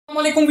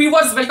अस्सलामुअलैकुम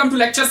viewers, welcome to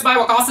lectures bye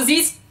Waqas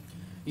Aziz.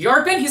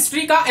 European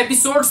history का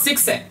episode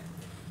 6 है।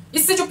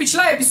 इससे जो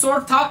पिछला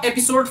एपिसोड था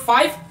एपिसोड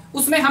 5,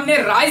 उसमें हमने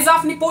राइज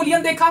ऑफ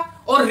नेपोलियन देखा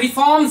और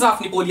रिफॉर्म्स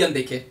ऑफ नेपोलियन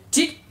देखे।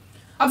 ठीक,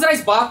 अब जरा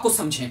इस बात को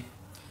समझें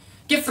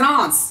कि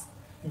फ्रांस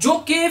जो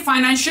कि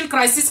फाइनेंशियल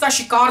क्राइसिस का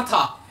शिकार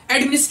था,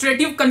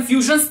 एडमिनिस्ट्रेटिव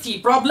कंफ्यूजन्स थी,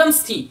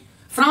 प्रॉब्लम्स थी,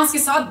 फ्रांस के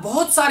साथ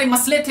बहुत सारे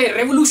मसले थे,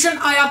 रेवोल्यूशन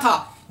आया था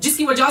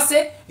जिसकी वजह से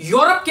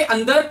यूरोप के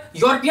अंदर,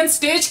 यूरोपियन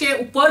स्टेज के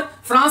ऊपर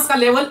फ्रांस का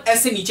लेवल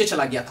ऐसे नीचे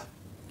चला गया था।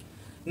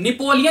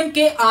 नेपोलियन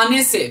के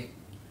आने से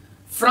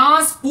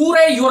फ्रांस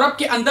पूरे यूरोप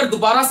के अंदर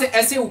दोबारा से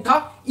ऐसे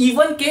उठा,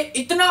 इवन के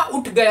इतना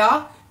उठ गया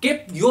कि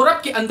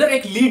यूरोप के अंदर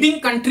एक लीडिंग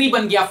कंट्री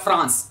बन गया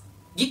फ्रांस।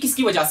 ये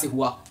किसकी वजह से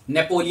हुआ?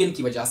 नेपोलियन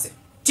की वजह से।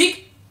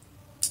 ठीक,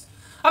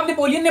 अब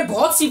नेपोलियन ने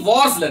बहुत सी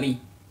वॉर्स लड़ी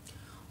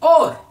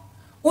और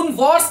उन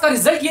वॉर्स का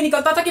रिजल्ट ये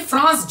निकलता था कि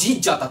फ्रांस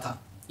जीत जाता था।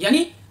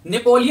 यानी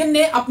नेपोलियन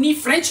ने अपनी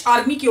फ्रेंच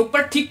आर्मी के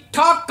ऊपर ठीक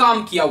ठाक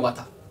काम किया हुआ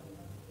था।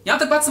 यहां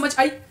तक बात समझ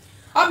आई?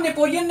 अब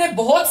नेपोलियन ने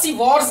बहुत सी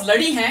वॉर्स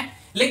लड़ी हैं,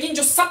 लेकिन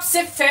जो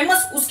सबसे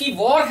फेमस उसकी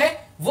वॉर है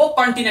वो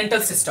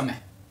कॉन्टिनेंटल सिस्टम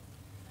है।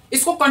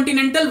 इसको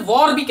कॉन्टिनेंटल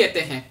वॉर भी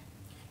कहते हैं,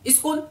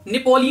 इसको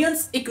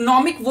नेपोलियंस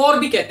इकोनॉमिक वॉर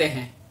भी कहते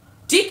हैं।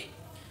 ठीक,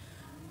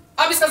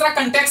 अब इसका जरा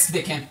कंटेक्स्ट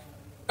देखें।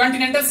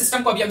 कॉन्टिनेंटल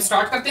सिस्टम को अभी हम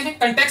स्टार्ट करते हैं।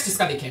 कंटेक्स्ट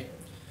इसका देखें।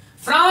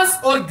 फ्रांस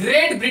और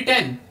great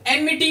Britain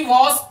enmity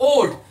was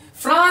old.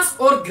 France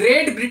और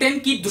ग्रेट ब्रिटेन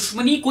की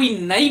दुश्मनी कोई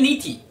नई नहीं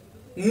थी,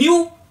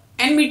 न्यू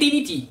एनमिटी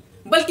नहीं थी,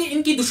 बल्कि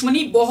इनकी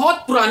दुश्मनी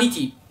बहुत पुरानी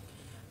थी।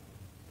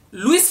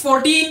 लुइस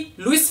 14,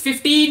 लुइस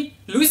 15,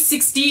 लुइस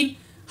 16,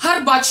 हर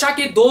बादशाह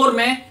के दौर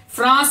में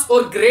फ्रांस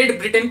और ग्रेट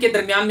ब्रिटेन के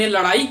दरमियान में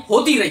लड़ाई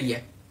होती रही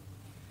है,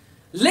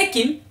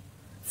 लेकिन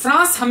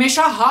फ्रांस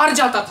हमेशा हार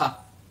जाता था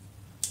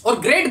और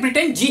ग्रेट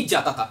ब्रिटेन जीत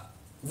जाता था।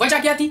 वजह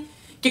क्या थी?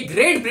 कि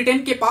ग्रेट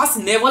ब्रिटेन के पास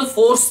नेवल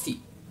फोर्स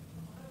थी।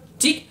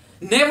 ठीक,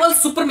 नेवल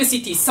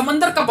सुपरमेसी थी,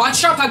 समंदर का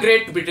बादशाह था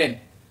ग्रेट ब्रिटेन।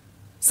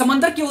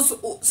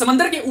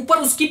 समंदर के ऊपर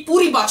उसकी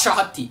पूरी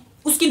बादशाहत थी।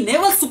 उसकी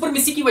नेवल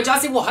सुपरमेसी की वजह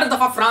से वो हर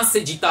दफा फ्रांस से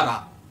जीता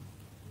रहा।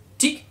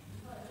 ठीक,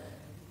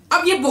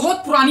 अब ये बहुत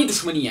पुरानी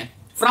दुश्मनी है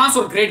फ्रांस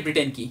और ग्रेट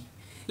ब्रिटेन की।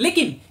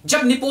 लेकिन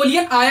जब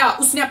नेपोलियन आया,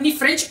 उसने अपनी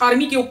फ्रेंच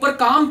आर्मी के ऊपर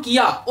काम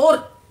किया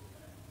और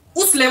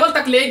उस लेवल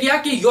तक ले गया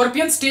कि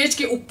यूरोपियन स्टेज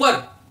के ऊपर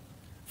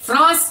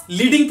फ्रांस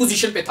लीडिंग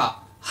पोजीशन पे था।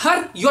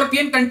 हर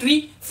यूरोपियन कंट्री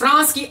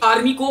फ्रांस की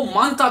आर्मी को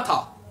मानता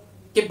था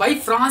कि भाई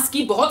फ्रांस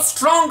की बहुत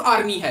स्ट्रांग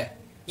आर्मी है।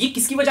 ये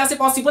किसकी वजह से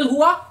पॉसिबल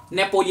हुआ?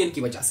 नेपोलियन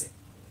की वजह से।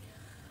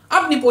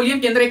 अब नेपोलियन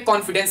के अंदर एक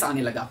कॉन्फिडेंस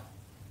आने लगा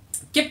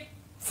कि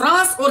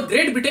फ्रांस और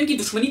ग्रेट ब्रिटेन की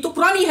दुश्मनी तो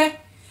पुरानी है,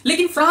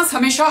 लेकिन फ्रांस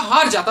हमेशा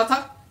हार जाता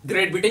था,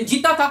 ग्रेट ब्रिटेन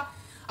जीता था।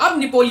 अब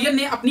नेपोलियन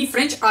ने अपनी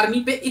फ्रेंच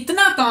आर्मी पे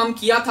इतना काम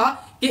किया था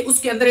कि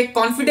उसके अंदर एक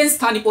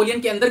कॉन्फिडेंस था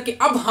नेपोलियन के अंदर कि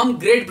अब हम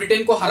ग्रेट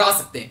ब्रिटेन को हरा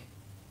सकते हैं।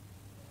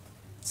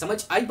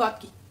 समझ आई बात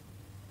की?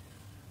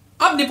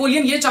 अब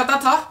नेपोलियन यह चाहता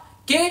था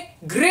कि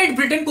ग्रेट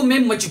ब्रिटेन को मैं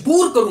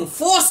मजबूर करूं,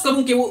 फोर्स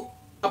करूं कि वो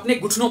अपने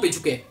घुटनों पे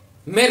झुके,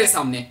 मेरे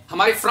सामने,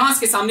 हमारे फ्रांस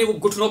के सामने वो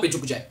घुटनों पे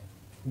झुक जाए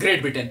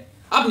ग्रेट ब्रिटेन।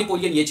 अब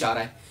नेपोलियन ये चाह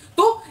रहा है।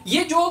 तो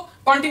ये जो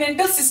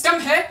कॉन्टिनेंटल सिस्टम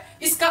है,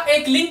 इसका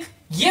एक लिंक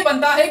ये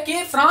बनता है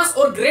कि फ्रांस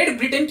और ग्रेट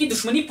ब्रिटेन की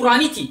दुश्मनी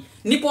पुरानी थी,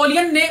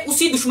 नेपोलियन ने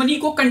उसी दुश्मनी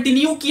को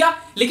कंटिन्यू किया,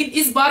 लेकिन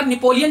इस बार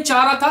नेपोलियन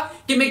चाह रहा था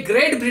कि मैं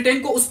ग्रेट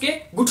ब्रिटेन को उसके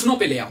घुटनों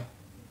पे ले आऊं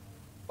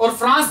और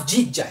फ्रांस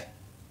जीत जाए,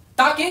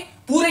 ताकि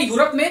पूरे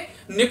यूरोप में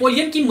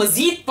नेपोलियन की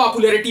मजीद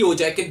पॉपुलैरिटी हो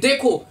जाए कि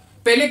देखो,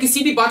 पहले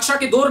किसी भी बादशाह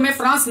के दौर में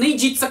फ्रांस नहीं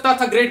जीत सकता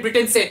था ग्रेट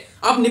ब्रिटेन से,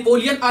 अब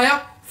नेपोलियन आया,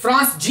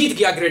 फ्रांस जीत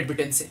गया ग्रेट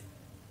ब्रिटेन से।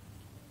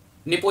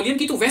 नेपोलियन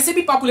की तो वैसे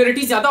भी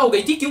पॉपुलैरिटी ज्यादा हो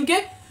गई थी, क्योंकि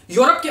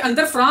यूरोप के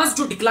अंदर फ्रांस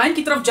जो डिक्लाइन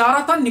की तरफ जा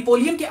रहा था,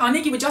 नेपोलियन के आने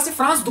की वजह से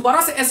फ्रांस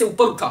दोबारा से ऐसे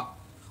ऊपर उठा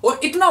और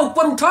इतना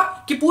ऊपर उठा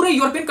कि पूरे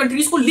यूरोपियन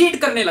कंट्रीज को लीड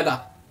करने लगा।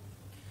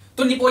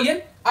 तो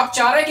नेपोलियन अब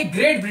चाह रहा है कि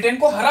ग्रेट ब्रिटेन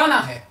को हराना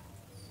है।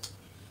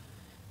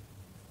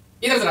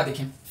 इधर जरा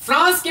देखें,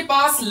 फ्रांस के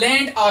पास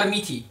लैंड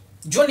आर्मी थी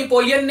जो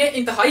नेपोलियन ने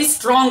इंतहाई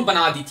स्ट्रांग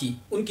बना दी थी।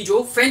 उनकी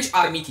जो फ्रेंच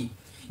आर्मी थी,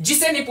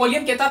 जिसे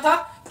नेपोलियन कहता था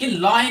कि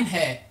लायन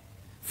है।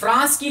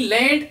 फ्रांस की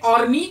land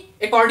army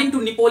according to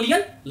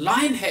Napoleon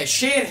lion है,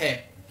 शेर है।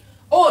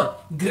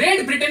 और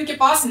ग्रेट ब्रिटेन के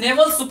पास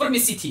नेवल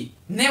सुपरमेसी थी,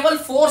 नेवल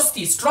फोर्स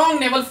थी, स्ट्रांग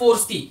नेवल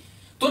फोर्स थी।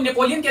 तो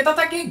नेपोलियन कहता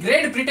था कि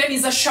great Britain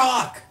is a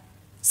shark,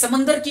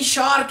 समंदर की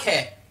शार्क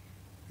है।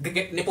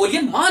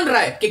 नेपोलियन मान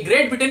रहा है कि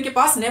ग्रेट ब्रिटेन के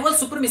पास नेवल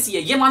सुपरमेसी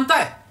है, यह मानता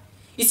है।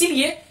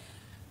 इसीलिए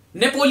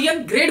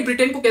नेपोलियन ग्रेट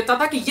ब्रिटेन को कहता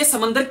था कि यह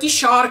समंदर की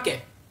शार्क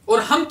है और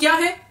हम क्या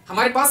हैं?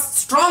 हमारे पास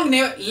स्ट्रांग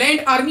लैंड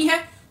आर्मी है,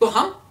 तो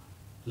हम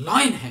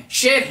लायन हैं,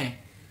 शेर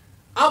हैं।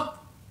 अब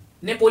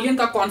नेपोलियन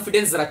का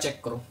कॉन्फिडेंस जरा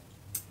चेक करो।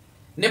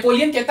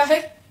 नेपोलियन कहता है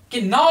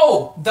कि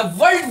now the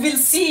world will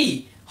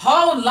see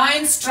how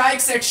lion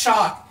strikes eight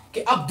shark, कि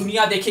अब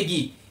दुनिया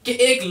देखेगी कि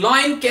एक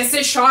लायन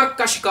कैसे शार्क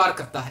का शिकार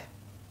करता है।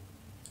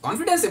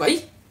 कॉन्फिडेंस है भाई।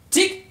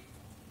 ठीक,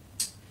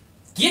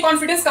 ये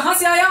कॉन्फिडेंस कहां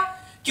से आया?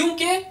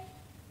 क्योंकि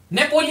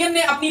नेपोलियन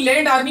ने अपनी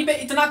लैंड आर्मी पे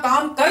इतना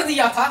काम कर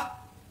दिया था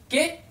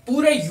कि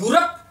पूरे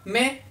यूरोप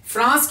में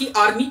फ्रांस की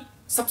आर्मी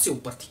सबसे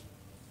ऊपर थी।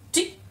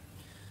 ठीक,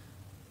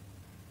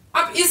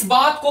 अब इस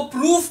बात को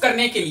प्रूव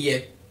करने के लिए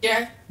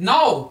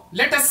now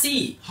let us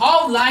see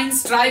how line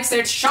strikes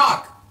eight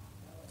shark.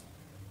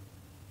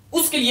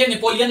 उसके लिए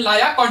नेपोलियन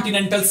लाया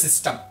कॉन्टिनेंटल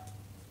सिस्टम।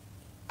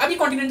 अब ये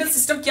कॉन्टिनेंटल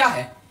सिस्टम क्या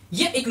है?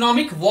 ये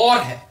इकोनॉमिक वॉर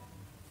है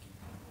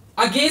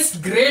अगेंस्ट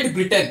ग्रेट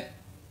ब्रिटेन।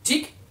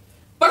 ठीक,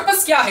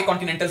 पर्पस क्या है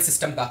कॉन्टिनेंटल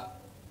सिस्टम का?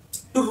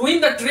 To ruin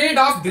the trade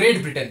off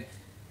great Britain.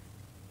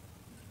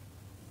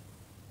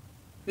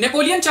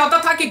 Napoleon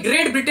चाहता था कि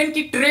ग्रेट ब्रिटेन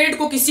की ट्रेड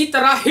को किसी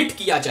तरह हिट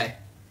किया जाए।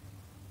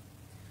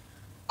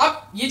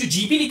 अब ये जो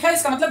जीबी लिखा है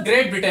इसका मतलब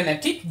ग्रेट ब्रिटेन है।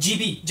 ठीक,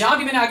 जीबी जहां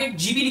भी मैंने आगे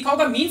जीबी लिखा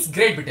होगा means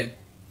great Britain.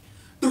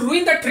 To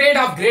ruin the trade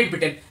off great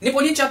Britain,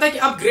 Napoleon चाहता है कि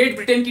अब ग्रेट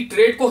ब्रिटेन की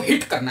ट्रेड को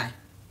हिट करना है।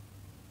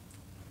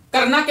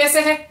 करना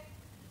कैसे है?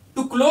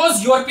 To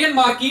close European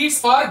markets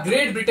for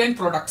great Britain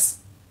products.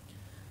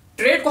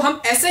 Trade को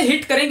हम ऐसे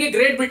हिट करेंगे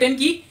ग्रेट ब्रिटेन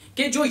की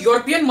कि जो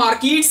यूरोपियन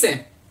मार्केट्स हैं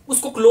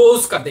उसको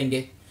क्लोज कर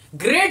देंगे।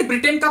 ग्रेट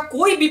ब्रिटेन का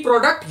कोई भी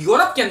प्रोडक्ट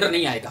यूरोप के अंदर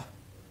नहीं आएगा।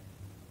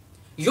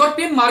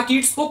 यूरोपियन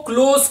मार्केट्स को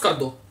क्लोज कर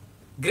दो,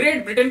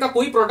 ग्रेट ब्रिटेन का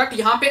कोई प्रोडक्ट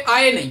यहां पे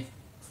आए नहीं।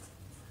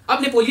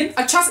 अब नेपोलियन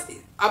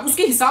अब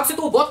उसके हिसाब से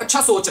तो वो बहुत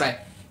अच्छा सोच रहा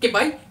है कि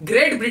भाई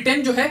ग्रेट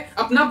ब्रिटेन जो है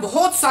अपना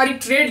बहुत सारी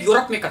ट्रेड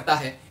यूरोप में करता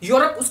है।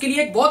 यूरोप उसके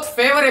लिए एक बहुत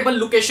फेवरेबल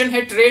लोकेशन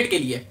है ट्रेड के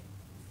लिए।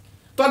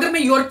 तो अगर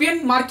मैं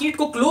यूरोपियन मार्केट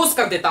को क्लोज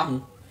कर देता हूं,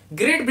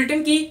 ग्रेट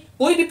ब्रिटेन की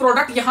कोई भी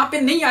प्रोडक्ट यहां पे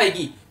नहीं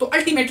आएगी, तो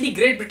अल्टीमेटली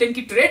ग्रेट ब्रिटेन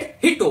की ट्रेड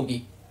हिट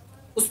होगी,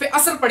 उस पर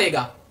असर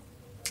पड़ेगा।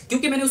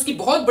 क्योंकि मैंने उसकी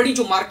बहुत बड़ी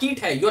जो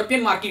मार्केट है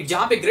यूरोपियन मार्केट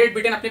जहां पे ग्रेट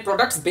ब्रिटेन अपने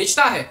प्रोडक्ट्स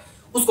बेचता है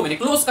उसको मैंने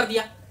क्लोज कर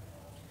दिया।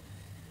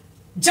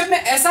 जब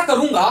मैं ऐसा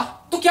करूंगा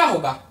तो क्या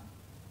होगा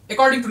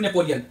अकॉर्डिंग टू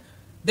नेपोलियन?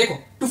 देखो,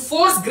 to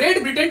force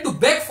great Britain to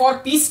beg for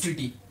peace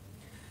treaty.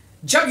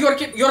 जब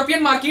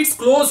यूरोपियन मार्केट्स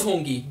क्लोज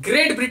होंगी,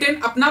 ग्रेट ब्रिटेन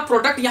अपना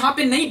प्रोडक्ट यहां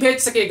पे नहीं भेज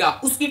सकेगा,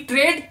 उसकी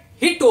ट्रेड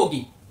हिट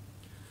होगी,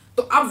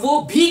 तो अब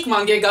वो भीख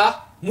मांगेगा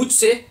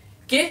मुझसे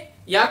कि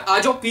यार आ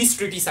जाओ पीस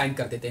ट्रीटी साइन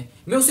कर देते हैं।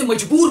 मैं उसे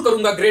मजबूर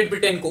करूंगा ग्रेट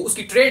ब्रिटेन को,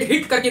 उसकी ट्रेड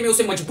हिट करके मैं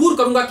उसे मजबूर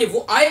करूंगा कि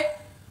वो आए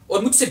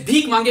और मुझसे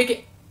भीख मांगे कि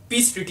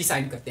पीस ट्रीटी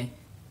साइन करते हैं।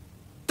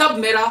 तब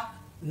मेरा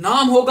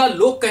नाम होगा,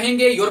 लोग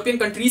कहेंगे, यूरोपियन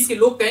कंट्रीज के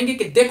लोग कहेंगे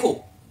कि देखो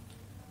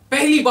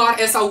पहली बार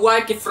ऐसा हुआ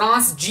है कि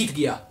फ्रांस जीत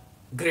गया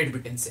ग्रेट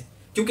ब्रिटेन से,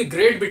 क्योंकि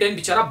ग्रेट ब्रिटेन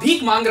बेचारा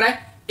भीख मांग रहा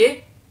है कि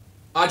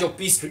आ जाओ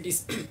पीस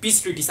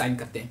ट्रीटी साइन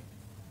करते हैं।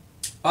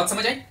 बात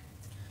समझ आई?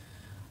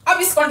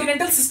 अब इस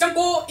कॉन्टिनेंटल सिस्टम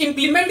को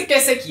इंप्लीमेंट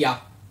कैसे किया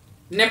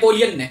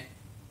नेपोलियन ने?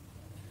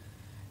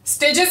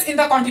 Stages in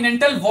the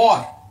continental war.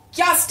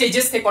 क्या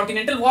स्टेजेस थे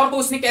कॉन्टिनेंटल वॉर को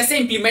उसने कैसे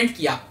इंप्लीमेंट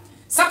किया?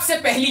 सबसे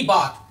पहली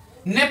बात,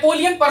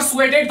 Napoleon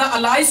persuaded the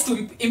allies to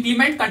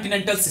implement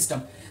continental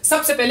system.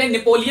 सबसे पहले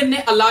नेपोलियन ने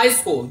अलाइज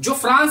को, जो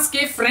फ्रांस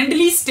के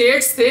फ्रेंडली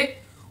स्टेट्स थे,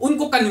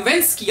 उनको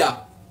कन्विंस किया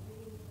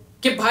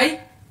कि भाई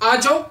आ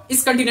जाओ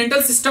इस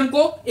कॉन्टिनेंटल सिस्टम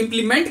को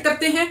इंप्लीमेंट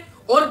करते हैं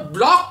और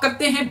ब्लॉक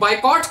करते हैं,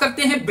 बायकॉट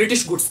करते हैं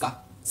ब्रिटिश गुड्स का।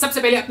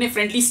 सबसे पहले अपने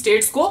फ्रेंडली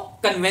स्टेट्स को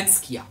कन्विंस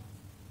किया।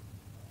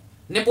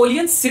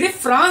 नेपोलियन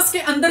सिर्फ फ्रांस के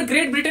अंदर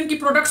ग्रेट ब्रिटेन की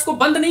प्रोडक्ट्स को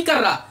बंद नहीं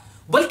कर रहा,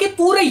 बल्कि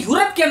पूरे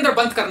यूरोप के अंदर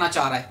बंद करना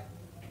चाह रहा है।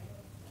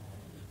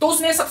 तो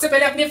उसने सबसे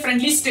पहले अपने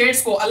फ्रेंडली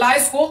स्टेट्स को,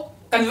 अलायंस को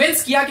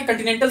कन्विंस किया कि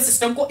कॉन्टिनेंटल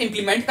सिस्टम को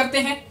इंप्लीमेंट करते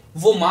हैं।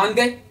 वो मान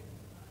गए।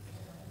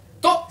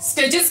 तो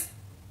स्टेजेस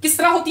किस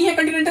तरह होती है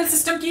कॉन्टिनेंटल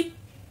सिस्टम की?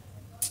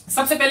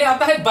 सबसे पहले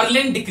आता है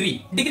बर्लिन डिक्री।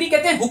 डिक्री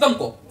कहते हैं हुक्म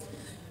को।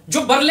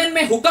 जो बर्लिन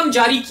में हुक्म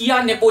जारी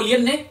किया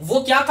नेपोलियन ने,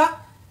 वो क्या था?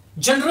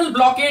 General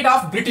blockade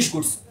of British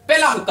goods.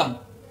 पहला हुक्म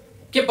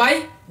कि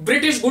भाई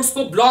ब्रिटिश गुड्स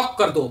को ब्लॉक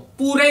कर दो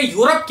पूरे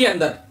यूरोप के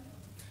अंदर।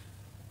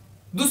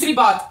 दूसरी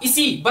बात,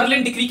 इसी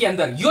बर्लिन डिक्री के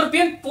अंदर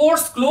European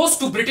ports close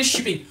to British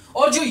shipping,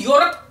 और जो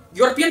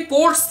यूरोपियन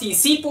पोर्ट्स थी,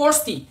 सी पोर्ट्स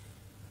थी,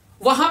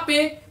 वहां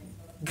पे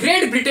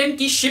ग्रेट ब्रिटेन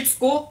की शिप्स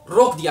को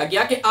रोक दिया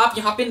गया कि आप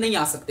यहां पे नहीं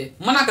आ सकते,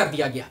 मना कर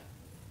दिया गया।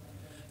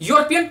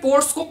 यूरोपियन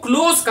पोर्ट्स को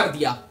क्लोज कर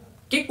दिया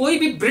कि कोई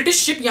भी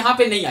ब्रिटिश शिप यहां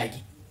पे नहीं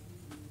आएगी।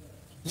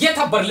 यह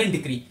था बर्लिन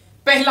डिक्री,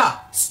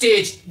 पहला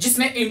स्टेज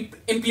जिसमें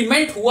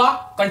इंप्लीमेंट हुआ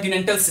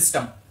कॉन्टिनेंटल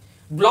सिस्टम।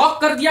 ब्लॉक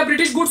कर दिया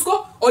ब्रिटिश गुड्स को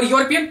और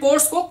यूरोपियन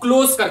पोर्ट्स को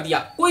क्लोज कर दिया,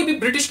 कोई भी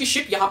ब्रिटिश की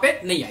शिप यहां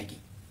पे नहीं आएगी।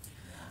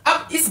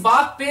 अब इस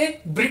बात पे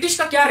ब्रिटिश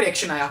का क्या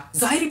रिएक्शन आया?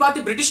 जाहिर बात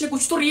है ब्रिटिश ने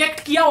कुछ तो रिएक्ट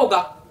किया होगा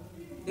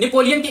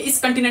नेपोलियन के इस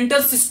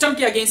कॉन्टिनेंटल सिस्टम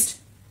के अगेंस्ट।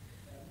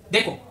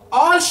 देखो,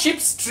 all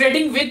ships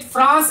trading with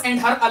France and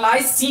her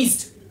allies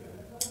seized.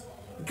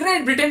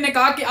 Great Britain ने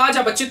कहा कि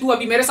आजा बच्चे, तू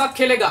अभी मेरे साथ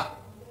खेलेगा।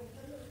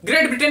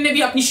 ग्रेट ब्रिटेन ने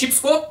भी अपनी शिप्स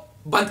को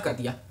बंद कर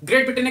दिया।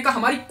 ग्रेट ब्रिटेन ने कहा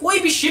हमारी कोई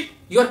भी शिप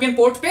यूरोपियन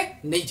पोर्ट पे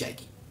नहीं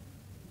जाएगी।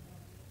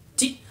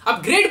 ठीक,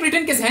 अब ग्रेट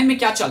ब्रिटेन के जहन में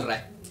क्या चल रहा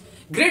है?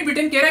 ग्रेट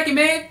ब्रिटेन कह रहा है कि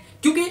मैं,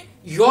 क्योंकि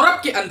यूरोप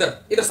के अंदर,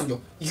 इधर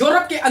समझो,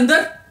 यूरोप के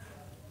अंदर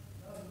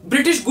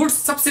ब्रिटिश गुड्स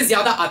सबसे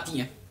ज्यादा आती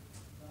हैं।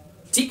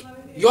 ठीक,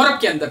 यूरोप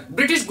के अंदर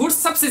ब्रिटिश गुड्स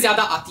सबसे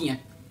ज्यादा आती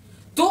हैं।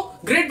 तो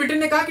ग्रेट ब्रिटेन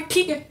ने कहा कि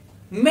ठीक है,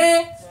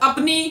 मैं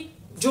अपनी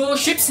जो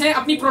शिप्स हैं,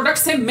 अपनी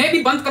प्रोडक्ट्स हैं, मैं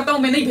भी बंद करता हूं,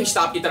 मैं नहीं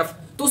भेजता आपकी तरफ।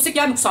 तो उससे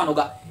क्या नुकसान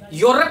होगा?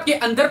 यूरोप के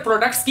अंदर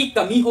प्रोडक्ट्स की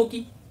कमी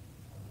होगी।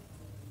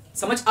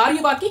 समझ आ रही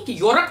है बात की कि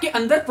यूरोप के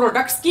अंदर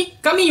प्रोडक्ट्स की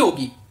कमी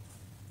होगी।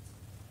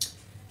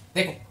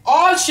 देखो,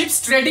 all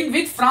ships trading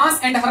with France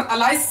and her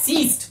allies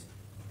seized.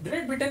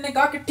 Great Britain ने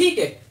कहा कि ठीक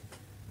है,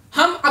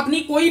 हम अपनी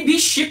कोई भी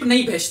शिप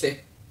नहीं भेजते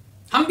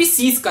हम भी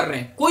सीज कर रहे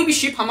हैं, कोई भी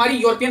शिप हमारी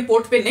यूरोपियन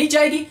पोर्ट पे नहीं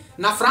जाएगी,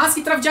 ना फ्रांस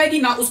की तरफ जाएगी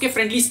ना उसके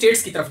फ्रेंडली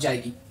स्टेट्स की तरफ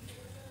जाएगी।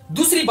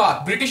 दूसरी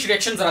बात, ब्रिटिश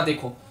रिएक्शन जरा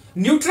देखो,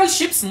 neutral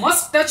ships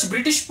must touch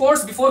British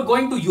ports before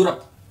going to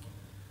Europe.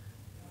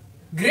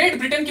 Great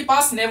Britain के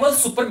पास नेवल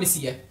सुपरमेसी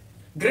है।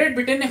 ग्रेट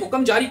ब्रिटेन ने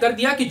हुक्म जारी कर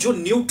दिया कि जो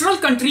न्यूट्रल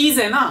कंट्रीज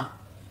है ना,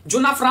 जो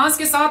ना फ्रांस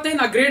के साथ है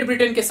ना ग्रेट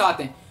ब्रिटेन के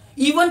साथ है,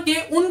 इवन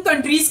के उन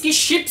कंट्रीज की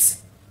शिप्स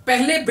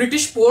पहले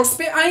ब्रिटिश पोर्ट्स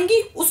पे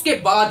आएंगी, उसके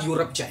बाद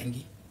यूरोप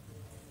जाएंगी।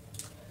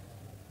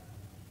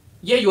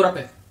 ये यूरोप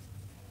है,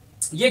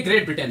 ये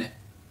ग्रेट ब्रिटेन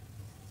है।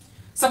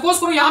 सपोज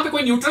करो यहां पे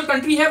कोई न्यूट्रल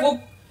कंट्री है, वो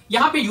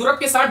यहां पे यूरोप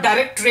के साथ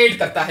डायरेक्ट ट्रेड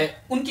करता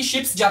है, उनकी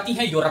शिप्स जाती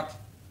हैं यूरोप,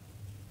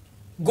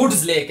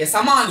 गुड्स लेके,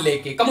 सामान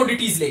लेके,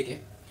 कमोडिटीज लेके।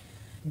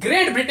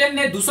 ग्रेट ब्रिटेन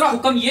ने दूसरा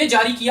हुक्म यह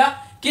जारी किया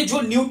कि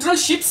जो न्यूट्रल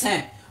शिप्स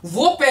हैं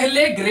वो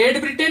पहले ग्रेट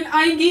ब्रिटेन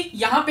आएंगी,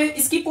 यहां पे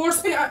इसकी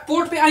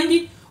पोर्ट पे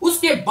आएंगी,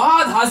 उसके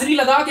बाद हाजिरी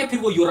लगा के फिर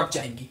वो यूरोप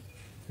जाएंगी।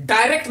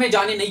 डायरेक्ट मैं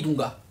जाने नहीं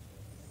दूंगा।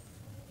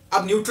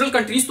 अब न्यूट्रल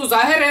कंट्रीज तो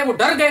जाहिर है वो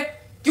डर गए।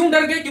 क्यों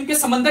डर गए? क्योंकि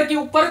समंदर के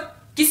ऊपर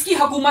किसकी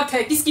हुकूमत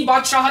है, किसकी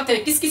बादशाहत है,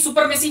 किसकी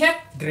सुपरमेसी है?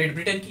 ग्रेट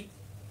ब्रिटेन की।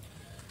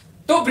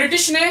 तो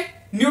ब्रिटिश ने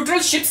न्यूट्रल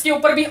शिप्स के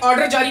ऊपर भी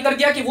ऑर्डर जारी कर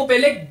दिया कि वो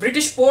पहले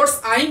ब्रिटिश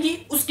पोर्ट्स आएंगी,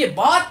 उसके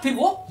बाद फिर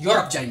वो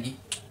यूरोप जाएंगी।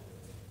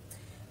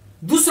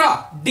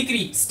 दूसरा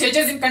decree,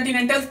 stages in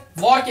continental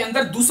war के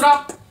अंदर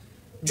दूसरा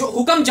जो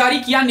हुक्म जारी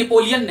किया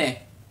नेपोलियन ने,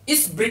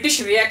 इस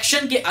ब्रिटिश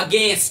रिएक्शन के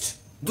अगेंस्ट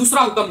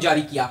दूसरा हुक्म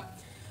जारी किया।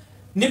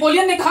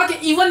 नेपोलियन ने कहा कि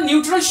even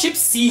neutral ships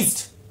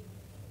seized.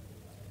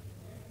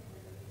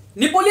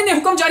 Napoleon ने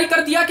हुक्म जारी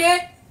कर दिया कि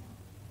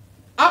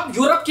अब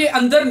यूरोप के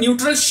अंदर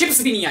न्यूट्रल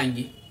शिप्स भी नहीं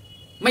आएंगी।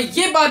 मैं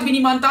ये बात भी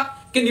नहीं मानता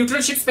कि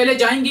न्यूट्रल शिप्स पहले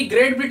जाएंगी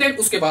ग्रेट ब्रिटेन,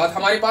 उसके बाद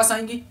हमारे पास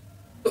आएंगी।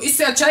 तो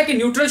इससे अच्छा है कि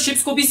न्यूट्रल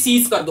शिप्स को भी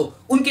सीज कर दो,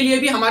 उनके लिए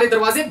भी हमारे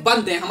दरवाजे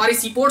बंद हैं, हमारे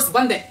सीपोर्ट्स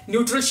बंद हैं,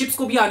 न्यूट्रल शिप्स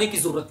को भी आने की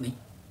जरूरत नहीं।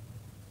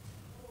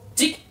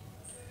 ठीक।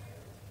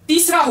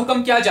 तीसरा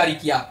हुक्म क्या जारी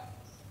किया?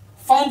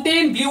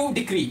 Fountain blue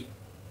decree.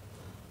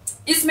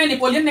 इसमें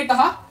नेपोलियन ने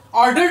कहा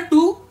order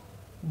to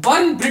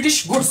burn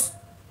British goods.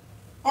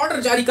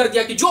 Order जारी कर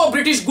दिया कि जो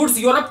ब्रिटिश गुड्स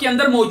यूरोप के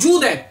अंदर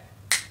मौजूद है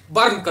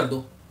बर्न कर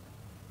दो।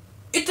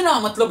 इतना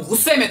मतलब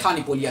गुस्से में था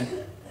नेपोलियन।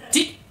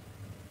 ठीक।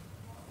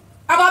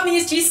 अब आपने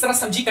ये चीज जरा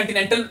समझी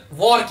कॉन्टिनेंटल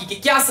वॉर की कि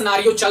क्या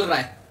सिनारियो चल रहा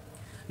है।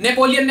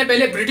 नेपोलियन ने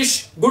पहले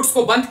ब्रिटिश गुड्स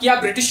को बंद किया,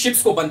 ब्रिटिश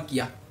शिप्स को बंद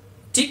किया।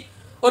 ठीक।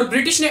 और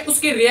ब्रिटिश ने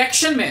उसके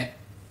रिएक्शन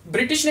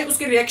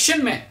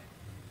में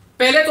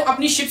पहले तो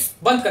अपनी शिप्स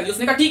बंद कर दी।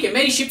 उसने कहा ठीक है,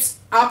 मेरी शिप्स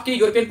आपके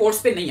यूरोपियन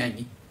पोर्ट्स पे नहीं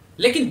आएंगी।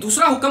 लेकिन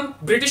दूसरा हुक्म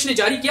ब्रिटिश ने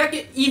जारी किया कि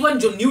इवन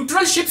जो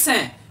न्यूट्रल शिप्स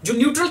हैं, जो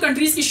न्यूट्रल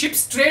कंट्रीज की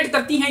शिप्स ट्रेड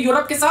करती हैं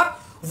यूरोप के साथ,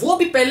 वो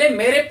भी पहले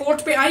मेरे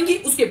पोर्ट पे आएंगी,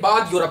 उसके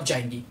बाद यूरोप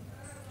जाएंगी।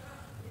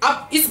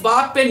 अब इस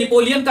बात पे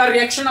नेपोलियन का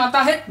रिएक्शन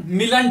आता है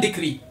मिलन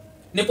डिक्री।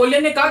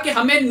 नेपोलियन ने कहा कि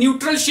हमें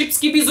न्यूट्रल शिप्स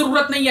की भी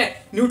जरूरत नहीं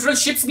है, न्यूट्रल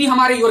शिप्स भी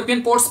हमारे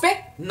यूरोपियन पोर्ट्स पे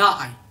ना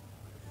आए।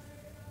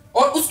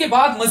 और उसके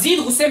बाद मजीद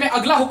गुस्से में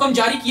अगला हुक्म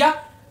जारी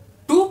किया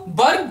टू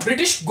बर्न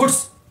ब्रिटिश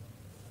गुड्स।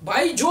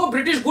 भाई जो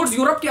ब्रिटिश गुड्स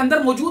यूरोप के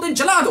अंदर मौजूद हैं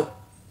जला दो।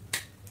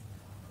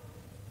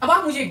 अब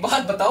आप मुझे एक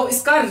बात बताओ,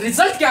 इसका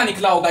रिजल्ट क्या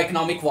निकला होगा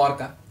इकोनॉमिक वॉर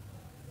का?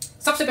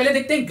 सबसे पहले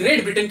देखते हैं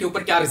ग्रेट ब्रिटेन के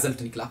ऊपर क्या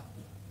रिजल्ट निकला।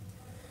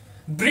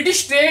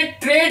 British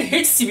trade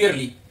hit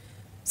severely.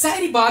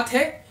 सारी बात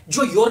है,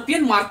 जो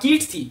यूरोपियन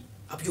मार्केट थी,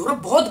 अब यूरोप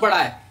बहुत बड़ा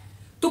है,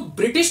 तो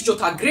ब्रिटिश जो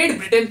था, ग्रेट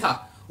ब्रिटेन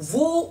था,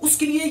 वो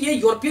उसके लिए ये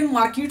यूरोपियन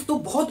मार्केट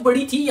तो बहुत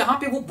बड़ी थी, यहां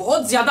पे वो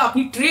बहुत ज्यादा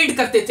अपनी ट्रेड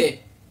करते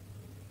थे।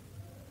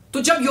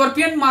 तो जब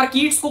यूरोपियन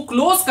मार्केट्स को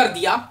क्लोज कर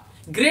दिया,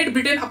 ग्रेट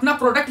ब्रिटेन अपना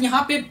प्रोडक्ट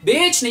यहां पे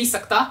बेच नहीं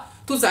सकता,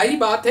 तो जाहिर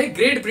बात है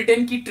ग्रेट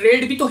ब्रिटेन की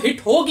ट्रेड भी तो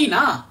हिट होगी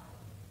ना।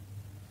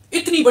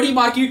 इतनी बड़ी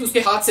मार्केट उसके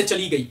हाथ से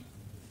चली गई,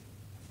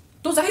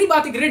 तो जाहिर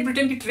बात है ग्रेट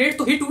ब्रिटेन की ट्रेड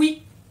तो हिट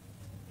हुई।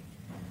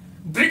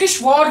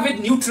 ब्रिटिश वॉर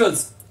विद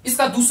न्यूट्रल्स,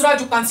 इसका दूसरा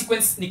जो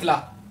कॉन्सिक्वेंस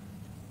निकला,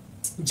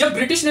 जब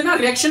ब्रिटिश ने ना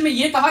रिएक्शन में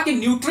यह कहा कि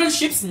neutral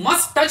ships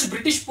must touch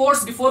British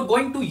ports before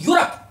going to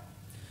Europe,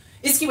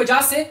 इसकी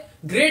वजह से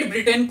ग्रेट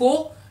ब्रिटेन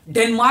को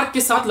डेनमार्क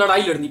के साथ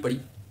लड़ाई लड़नी पड़ी।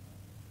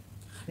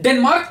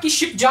 डेनमार्क की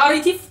शिप जा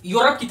रही थी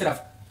यूरोप की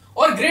तरफ,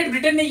 और ग्रेट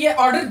ब्रिटेन ने यह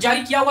ऑर्डर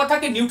जारी किया हुआ था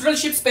कि न्यूट्रल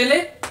शिप्स पहले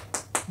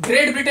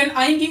ग्रेट ब्रिटेन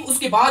आएंगी,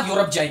 उसके बाद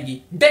यूरोप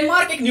जाएंगी।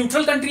 डेनमार्क एक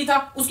न्यूट्रल कंट्री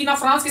था, उसकी ना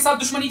फ्रांस के साथ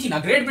दुश्मनी थी ना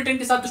ग्रेट ब्रिटेन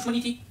के साथ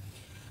दुश्मनी थी।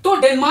 तो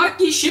डेनमार्क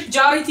की शिप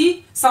जा रही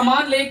थी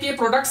सामान लेके,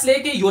 प्रोडक्ट्स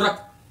लेके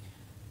यूरोप।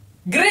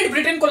 ग्रेट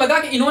ब्रिटेन को लगा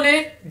कि इन्होंने,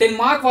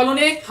 डेनमार्क वालों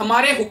ने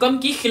हमारे हुक्म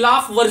की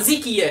खिलाफ वर्जी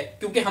की है,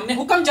 क्योंकि हमने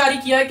हुक्म जारी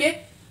किया है कि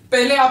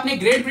पहले आपने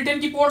ग्रेट ब्रिटेन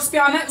की पोर्ट्स पे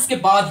आना है, उसके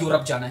बाद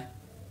यूरोप जाना है।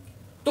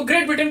 तो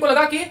ग्रेट ब्रिटेन को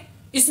लगा कि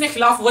इसने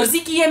खिलाफ वर्जी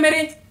की है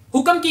मेरे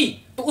हुक्म की,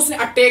 तो उसने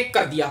अटैक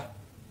कर दिया।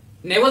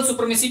 नेवल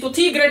सुपरमेसी तो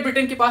थी ग्रेट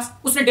ब्रिटेन के पास,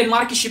 उसने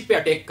डेनमार्क की शिप पे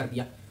अटैक कर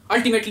दिया।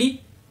 अल्टीमेटली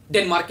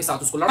डेनमार्क के साथ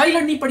उसको लड़ाई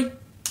लड़नी पड़ी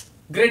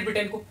ग्रेट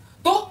ब्रिटेन को।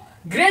 तो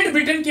ग्रेट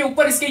ब्रिटेन के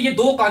ऊपर इसके ये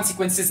दो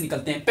कॉन्सिक्वेंसेस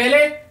निकलते हैं।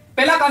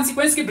 पहला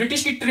कॉन्सिक्वेंस कि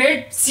ब्रिटिश की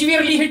ट्रेड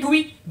सीवियरली हिट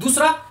हुई,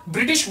 दूसरा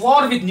ब्रिटिश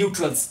वॉर विद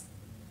न्यूट्रल्स।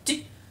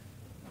 ठीक।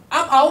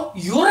 अब आओ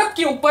यूरोप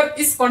के ऊपर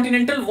इस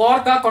कॉन्टिनेंटल वॉर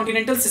का,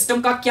 कॉन्टिनेंटल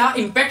सिस्टम का क्या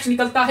इंपैक्ट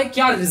निकलता है,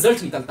 क्या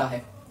रिजल्ट निकलता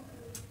है।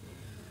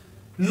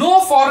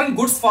 No foreign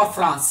goods for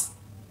France.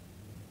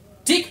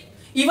 ठीक।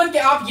 इवन कि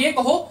आप ये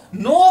कहो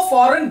no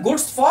foreign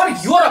goods for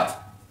Europe,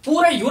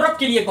 पूरे यूरोप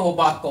के लिए कहो,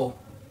 बात कहो,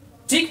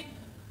 ठीक।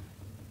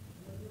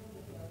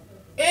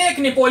 एक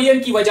नेपोलियन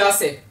की वजह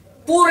से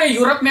पूरे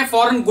यूरोप में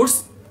फॉरेन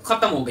गुड्स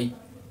खत्म हो गई,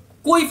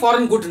 कोई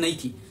फॉरेन गुड नहीं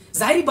थी।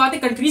 जाहिर बात है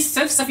कंट्रीज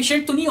सेल्फ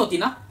सफिशिएंट तो नहीं होती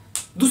ना,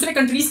 दूसरे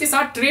कंट्रीज के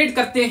साथ ट्रेड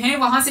करते हैं,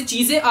 वहां से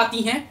चीजें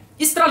आती हैं,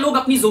 इस तरह लोग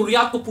अपनी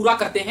जरूरियात को पूरा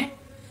करते हैं।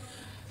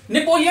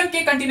 नेपोलियन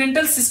के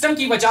कॉन्टिनेंटल सिस्टम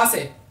की वजह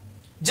से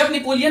जब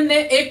नेपोलियन ने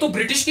एक तो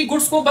ब्रिटिश की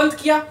गुड्स को बंद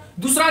किया,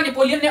 दूसरा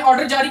नेपोलियन ने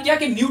ऑर्डर जारी किया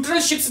कि न्यूट्रल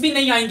शिप्स भी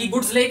नहीं आएंगी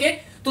गुड्स लेके,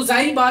 तो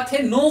जाहिर बात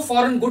है no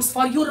foreign goods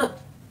for Europe,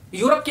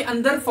 Europe के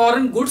अंदर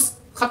फॉरेन गुड्स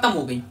खत्म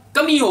हो गई,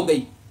 कमी हो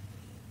गई।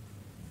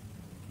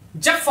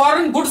 जब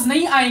फॉरेन गुड्स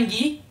नहीं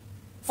आएंगी,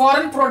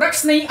 फॉरेन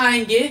प्रोडक्ट्स नहीं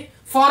आएंगे,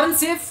 फॉरेन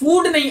से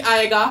फूड नहीं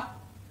आएगा,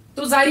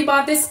 तो जाहिर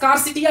बात है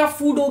स्कार्सिटी ऑफ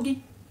फूड होगी,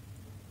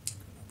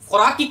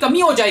 खुराक की कमी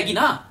हो जाएगी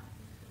ना।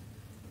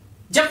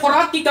 जब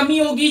खुराक की कमी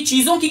होगी,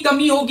 चीजों की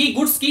कमी होगी,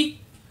 गुड्स की,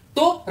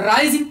 तो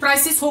राइज इन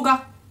प्राइसेस होगा,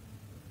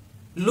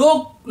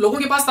 लोगों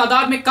के पास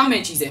तादाद में कम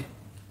है चीजें,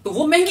 तो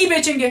वो महंगी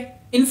बेचेंगे,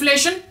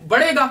 इन्फ्लेशन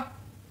बढ़ेगा।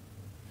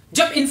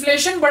 जब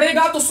इन्फ्लेशन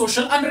बढ़ेगा तो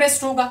सोशल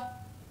अनरेस्ट होगा,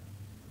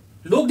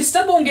 लोग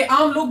डिस्टर्ब होंगे,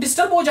 आम लोग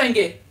डिस्टर्ब हो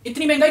जाएंगे।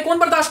 इतनी महंगाई कौन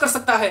बर्दाश्त कर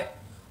सकता है?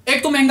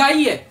 एक तो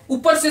महंगाई है,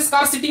 ऊपर से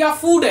स्कार्सिटी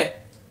ऑफ फूड है,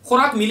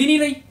 खुराक मिल ही नहीं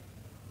रही।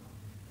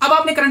 अब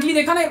आपने करंटली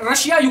देखा ना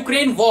रशिया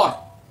यूक्रेन वॉर,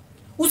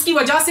 उसकी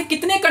वजह से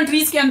कितने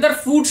कंट्रीज के अंदर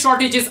फूड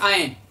शॉर्टेजेस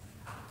आए।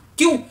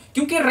 क्यों?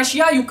 क्योंकि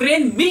रशिया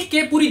यूक्रेन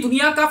मिलकर पूरी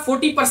दुनिया का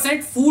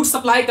 40% फूड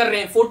सप्लाई कर रहे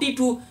हैं, 40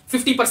 to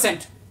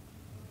 50%।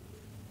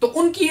 तो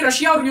उनकी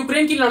रशिया और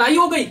यूक्रेन की लड़ाई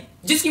हो गई,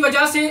 जिसकी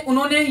वजह से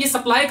उन्होंने ये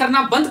सप्लाई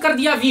करना बंद कर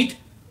दिया वीट।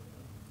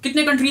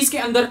 कितने कंट्रीज के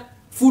अंदर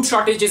फूड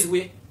शॉर्टेजेस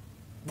हुए,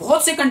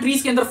 बहुत से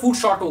कंट्रीज के अंदर फूड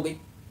शॉर्ट हो गई,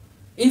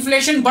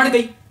 इन्फ्लेशन बढ़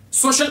गई,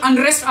 सोशल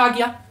अनरेस्ट आ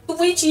गया। तो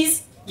वही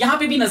चीज यहां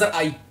पे भी नजर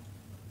आई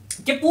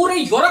कि पूरे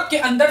यूरोप के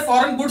अंदर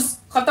फॉरेन गुड्स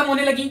खत्म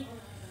होने लगी,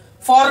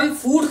 फॉरेन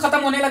फूड खत्म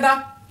होने लगा,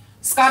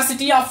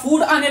 स्कार्सिटी ऑफ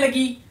फूड आने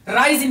लगी,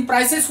 राइज इन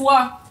प्राइसेस हुआ,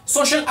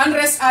 सोशल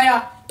अनरेस्ट आया।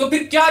 तो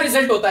फिर क्या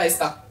रिजल्ट होता है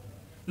इसका?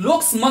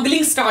 लोग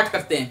स्मगलिंग स्टार्ट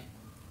करते हैं।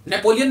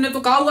 नेपोलियन ने तो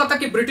कहा हुआ था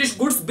कि ब्रिटिश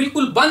गुड्स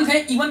बिल्कुल बंद है,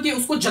 इवन कि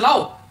उसको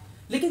जलाओ,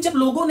 लेकिन जब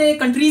लोगों ने,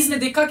 कंट्रीज ने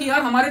देखा कि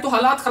यार हमारे तो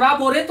हालात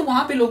खराब हो रहे हैं, तो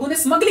वहां पे लोगों ने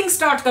स्मगलिंग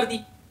स्टार्ट कर दी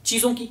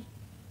चीजों की।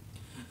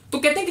 तो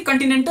कहते हैं कि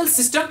continental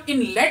system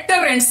in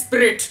letter and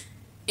spirit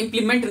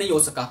implement नहीं हो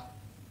सका,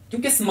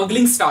 क्योंकि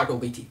स्मगलिंग स्टार्ट हो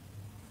गई थी।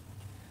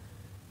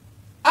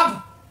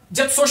 अब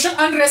जब सोशल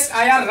अनरेस्ट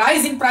आया,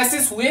 राइज इन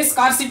प्राइसेस हुए,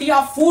 स्कार्सिटी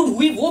ऑफ फूड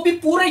हुई, वो भी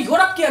पूरे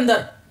यूरोप के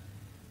अंदर,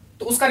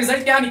 तो उसका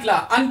रिजल्ट क्या निकला?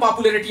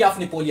 अनपॉपुलरिटी ऑफ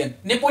नेपोलियन।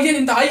 नेपोलियन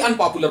इंतहाई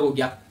अनपॉपुलर हो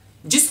गया।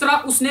 जिस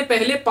तरह उसने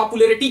पहले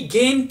पॉपुलरिटी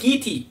गेन की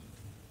थी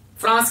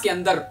फ्रांस के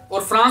अंदर,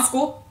 और फ्रांस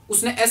को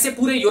उसने ऐसे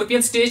पूरे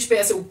यूरोपियन स्टेज पे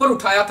ऐसे ऊपर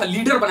उठाया था,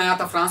 लीडर बनाया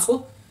था फ्रांस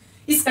को,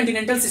 इस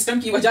कॉन्टिनेंटल सिस्टम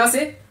की वजह से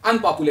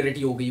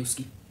अनपॉपुलरिटी हो गई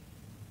उसकी।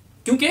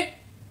 क्योंकि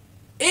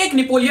एक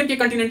नेपोलियन के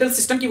कॉन्टिनेंटल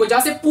सिस्टम की वजह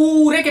से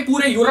पूरे के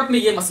पूरे यूरोप में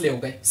ये मसले हो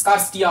गए,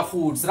 scarcity of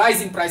foods,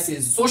 rise in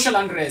prices, social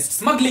unrest,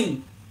 smuggling.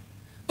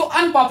 तो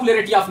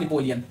अनपॉपुलरिटी ऑफ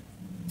नेपोलियन।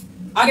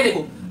 आगे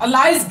देखो,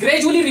 allies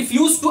gradually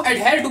refuse to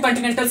adhere to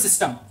continental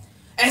system.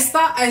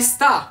 ऐसा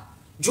ऐसा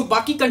जो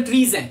बाकी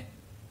कंट्रीज हैं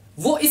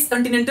वो इस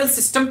कॉन्टिनेंटल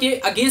सिस्टम के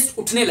अगेंस्ट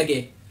उठने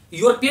लगे।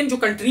 यूरोपियन जो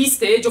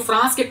कंट्रीज थे, जो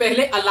फ्रांस के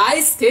पहले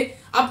अलाइज थे,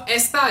 अब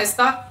ऐसा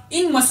ऐसा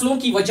इन मसलों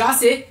की वजह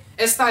से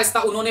ऐसा ऐसा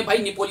उन्होंने भाई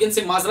नेपोलियन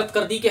से माजरत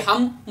कर दी कि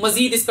हम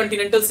मजीद इस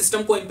कॉन्टिनेंटल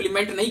सिस्टम को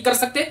इंप्लीमेंट नहीं कर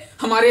सकते,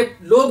 हमारे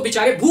लोग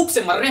बेचारे भूख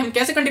से मर रहे हैं, हम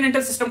कैसे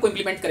कॉन्टिनेंटल सिस्टम को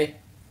इंप्लीमेंट करें।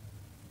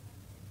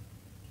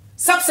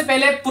 सबसे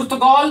पहले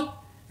पुर्तगाल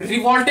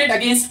रिवॉल्टेड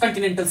अगेंस्ट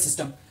कॉन्टिनेंटल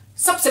सिस्टम।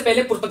 सबसे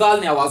पहले पुर्तगाल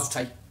ने आवाज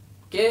उठाई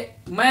कि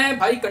मैं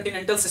भाई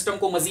कॉन्टिनेंटल सिस्टम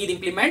को मजीद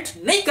इंप्लीमेंट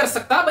नहीं कर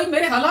सकता, भाई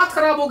मेरे हालात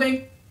खराब हो गए।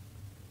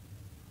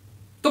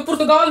 तो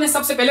पुर्तगाल ने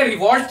सबसे पहले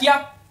रिवॉल्ट किया।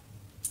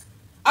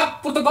 अब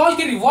पुर्तगाल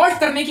के रिवॉल्ट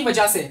करने की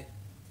वजह से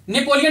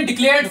Napoleon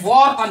declared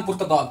war on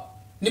Portugal.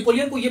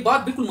 Napoleon को यह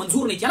बात बिल्कुल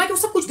मंजूर नहीं थी, हालांकि वो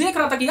सब कुछ देख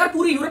रहा था कि यार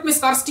पूरे यूरोप में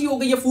स्कार्सिटी हो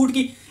गई है फूड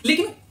की,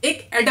 लेकिन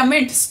एक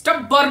एडमेंट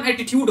स्टबबर्न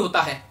एटीट्यूड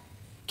होता है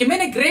कि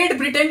मैंने ग्रेट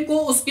ब्रिटेन को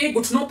उसके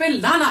घुटनों पे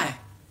लाना है।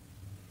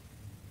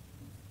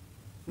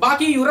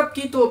 बाकी यूरोप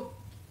की तो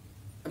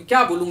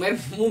क्या बोलूं, मेरे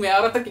मुंह में आ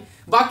रहा था कि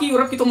बाकी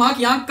यूरोप की तो मां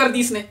की आंख कर दी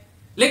इसने,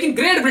 लेकिन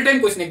ग्रेट ब्रिटेन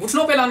को इसने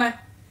घुटनों पे लाना है।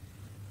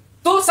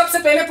 तो सबसे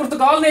पहले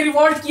पुर्तगाल ने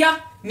रिवॉल्ट किया,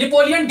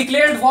 Napoleon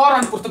declared war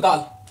on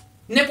Portugal.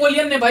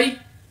 Napoleon ने भाई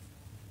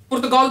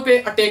पुर्तगाल पे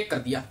अटैक कर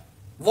दिया,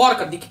 वॉर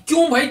कर दी कि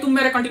क्यों भाई तुम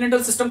मेरे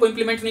कॉन्टिनेंटल सिस्टम को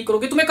इंप्लीमेंट नहीं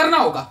करोगे, तुम्हें करना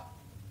होगा,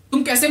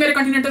 तुम कैसे मेरे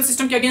कॉन्टिनेंटल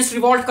सिस्टम के अगेंस्ट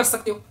रिवॉल्ट कर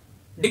सकते हो।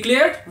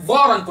 डिक्लेयर्ड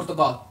वॉर ऑन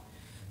पुर्तगाल।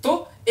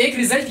 तो एक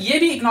रिजल्ट ये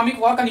भी इकोनॉमिक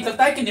वॉर का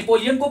निकलता है कि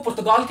नेपोलियन को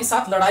पुर्तगाल के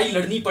साथ लड़ाई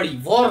लड़नी पड़ी,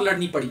 वॉर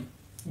लड़नी पड़ी।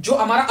 जो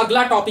हमारा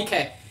अगला टॉपिक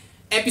है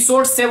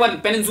एपिसोड 7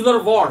 पेनिनसुलर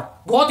वॉर,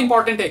 बहुत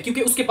इंपॉर्टेंट है,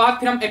 क्योंकि उसके बाद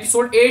फिर हम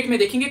एपिसोड 8 में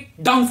देखेंगे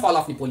डाउनफॉल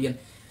ऑफ नेपोलियन।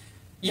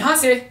 यहां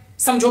से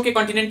समझो कि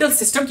कॉन्टिनेंटल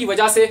सिस्टम की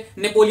वजह से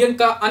नेपोलियन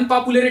का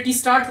अनपॉपुलरिटी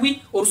स्टार्ट हुई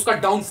और उसका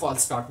डाउनफॉल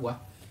स्टार्ट हुआ।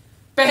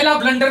 पहला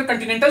ब्लंडर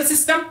कॉन्टिनेंटल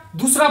सिस्टम,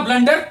 दूसरा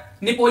blunder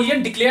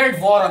Napoleon declared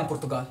war on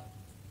पुर्तगाल।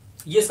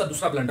 ये इसका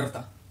दूसरा ब्लंडर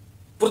था।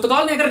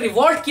 पुर्तगाल ने अगर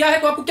रिवॉल्ट किया है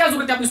तो आपको क्या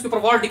जरूरत है आपने उसके ऊपर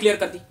वॉर डिक्लेयर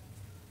कर दी।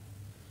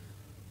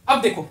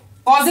 अब देखो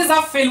causes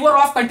of failure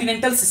of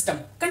continental system.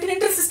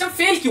 Continental system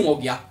fail क्यों हो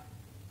गया?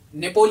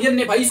 नेपोलियन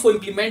ने भाई इसको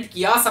इंप्लीमेंट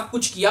किया, सब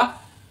कुछ किया।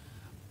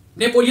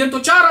 नेपोलियन तो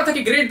चाह रहा था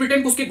कि ग्रेट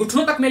ब्रिटेन को उसके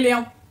घुटनों तक में ले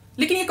आऊं,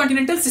 लेकिन ये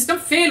कॉन्टिनेंटल सिस्टम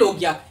फेल हो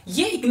गया।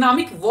 ये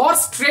इकोनॉमिक वॉर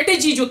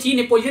स्ट्रेटेजी जो थी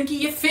नेपोलियन की,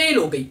 ये फेल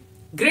हो गई।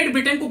 ग्रेट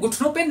ब्रिटेन को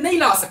घुटनों पे नहीं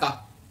ला सका।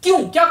 क्यों?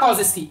 क्या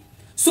कॉजेस थी?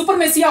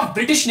 Supremacy of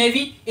British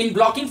navy in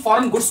blocking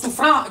foreign goods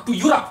to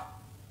Europe.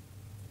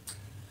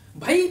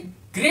 भाई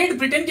ग्रेट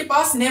ब्रिटेन के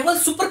पास नेवल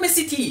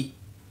सुपरमेसी थी।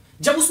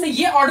 जब उसने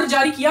ये ऑर्डर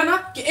जारी किया ना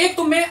कि एक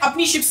तो मैं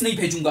अपनी शिप्स नहीं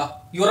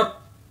भेजूंगा यूरोप,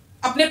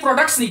 अपने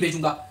प्रोडक्ट्स नहीं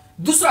भेजूंगा।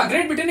 दूसरा,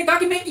 ग्रेट ब्रिटेन ने कहा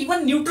कि मैं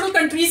इवन न्यूट्रल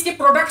कंट्रीज के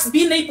प्रोडक्ट्स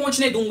भी नहीं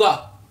पहुंचने दूंगा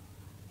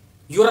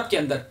यूरोप के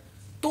अंदर।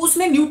 तो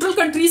उसने न्यूट्रल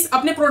कंट्रीज,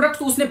 अपने प्रोडक्ट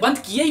तो उसने बंद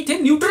किए ही थे,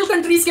 न्यूट्रल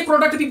कंट्रीज के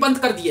प्रोडक्ट भी बंद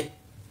कर दिए।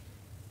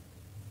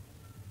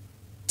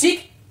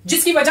 ठीक,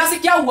 जिसकी वजह से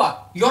क्या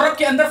हुआ? यूरोप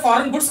के अंदर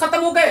फॉरेन गुड्स खत्म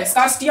हो गए,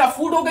 स्कार्सिटी ऑफ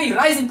फूड हो गई,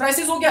 राइज इन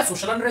प्राइसेस हो गया,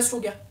 सोशल अनरेस्ट हो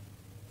गया।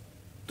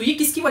 तो ये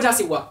किसकी वजह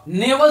से हुआ?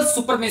 Naval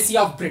supremacy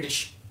of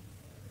British.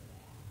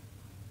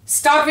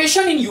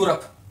 Starvation in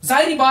Europe.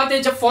 जाहिर बात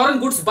है, जब फॉरेन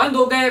गुड्स बंद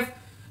हो गए,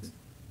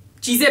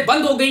 चीजें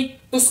बंद हो गई,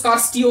 तो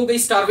स्कार्सिटी हो गई,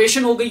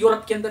 स्टारवेशन हो गई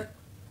यूरोप के अंदर,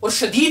 और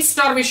शदीद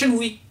स्टारवेशन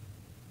हुई।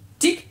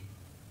 ठीक,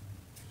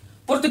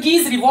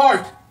 पुर्तगीज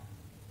रिवॉल्ट।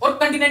 और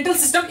कॉन्टिनेंटल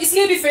सिस्टम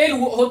इसलिए भी फेल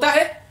होता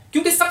है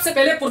क्योंकि सबसे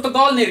पहले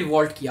पुर्तगाल ने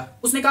रिवॉल्ट किया।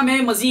 उसने कहा मैं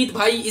मजीद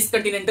भाई इस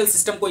कॉन्टिनेंटल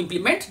सिस्टम को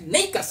इंप्लीमेंट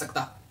नहीं कर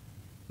सकता,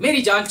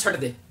 मेरी जान छड़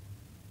दे।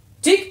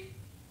 ठीक,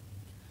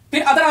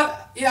 फिर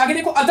आगे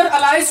देखो, other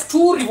allies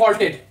to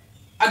रिवॉल्टेड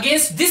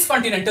against this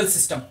continental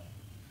system.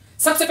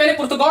 सबसे पहले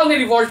पुर्तगाल ने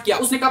रिवॉल्ट किया,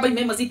 उसने कहा भाई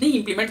मैं मजीद नहीं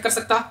इंप्लीमेंट कर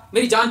सकता,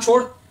 मेरी जान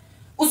छोड़।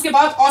 उसके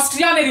बाद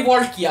ऑस्ट्रिया ने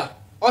रिवॉल्ट किया।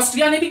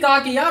 ऑस्ट्रिया ने भी कहा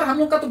कि यार हम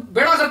लोग का तो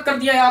बेड़ा गर्क कर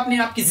दिया है आपने,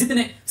 आपकी जिद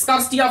ने,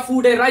 स्कार्सिटी ऑफ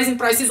फूड है, राइजिंग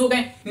प्राइसेस हो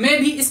गए, मैं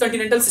भी इस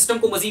कॉन्टिनेंटल सिस्टम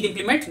को मजीद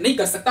इंप्लीमेंट नहीं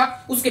कर सकता।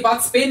 उसके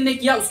बाद स्पेन ने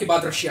किया, उसके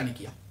बाद रशिया ने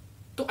किया।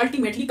 तो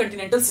अल्टीमेटली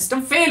कॉन्टिनेंटल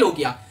सिस्टम फेल हो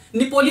गया।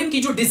 नेपोलियन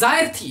की जो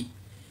डिजायर थी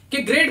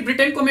कि ग्रेट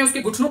ब्रिटेन को मैं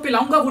उसके घुटनों पे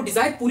लाऊंगा, वो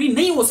डिजायर पूरी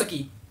नहीं हो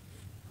सकी।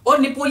 और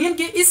नेपोलियन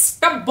के इस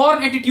टफ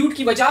बॉर्न एटीट्यूड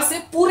की वजह से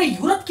पूरे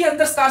यूरोप के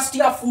अंदर स्कार्सिटी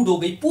ऑफ फूड हो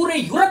गई, पूरे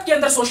यूरोप के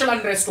अंदर सोशल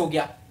अनरेस्ट हो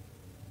गया,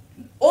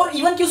 और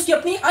इवन कि उसकी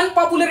अपनी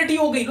अनपॉपुलरिटी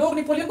हो गई। लोग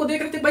नेपोलियन को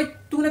देख रहे थे, भाई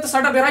तूने तो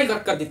साडा बेड़ा ही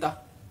गर्क कर देता।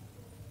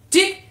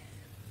 ठीक,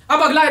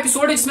 अब अगला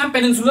एपिसोड है जिसमें हम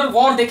पेनिनसुलर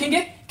वॉर देखेंगे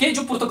कि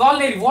जो पुर्तगाल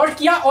ने रिवॉल्ट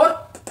किया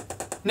और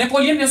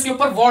नेपोलियन ने उसके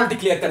ऊपर वॉर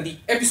डिक्लेयर कर दी,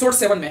 एपिसोड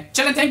 7 में।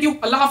 चलें, थैंक यू,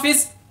 अल्लाह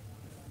हाफिज।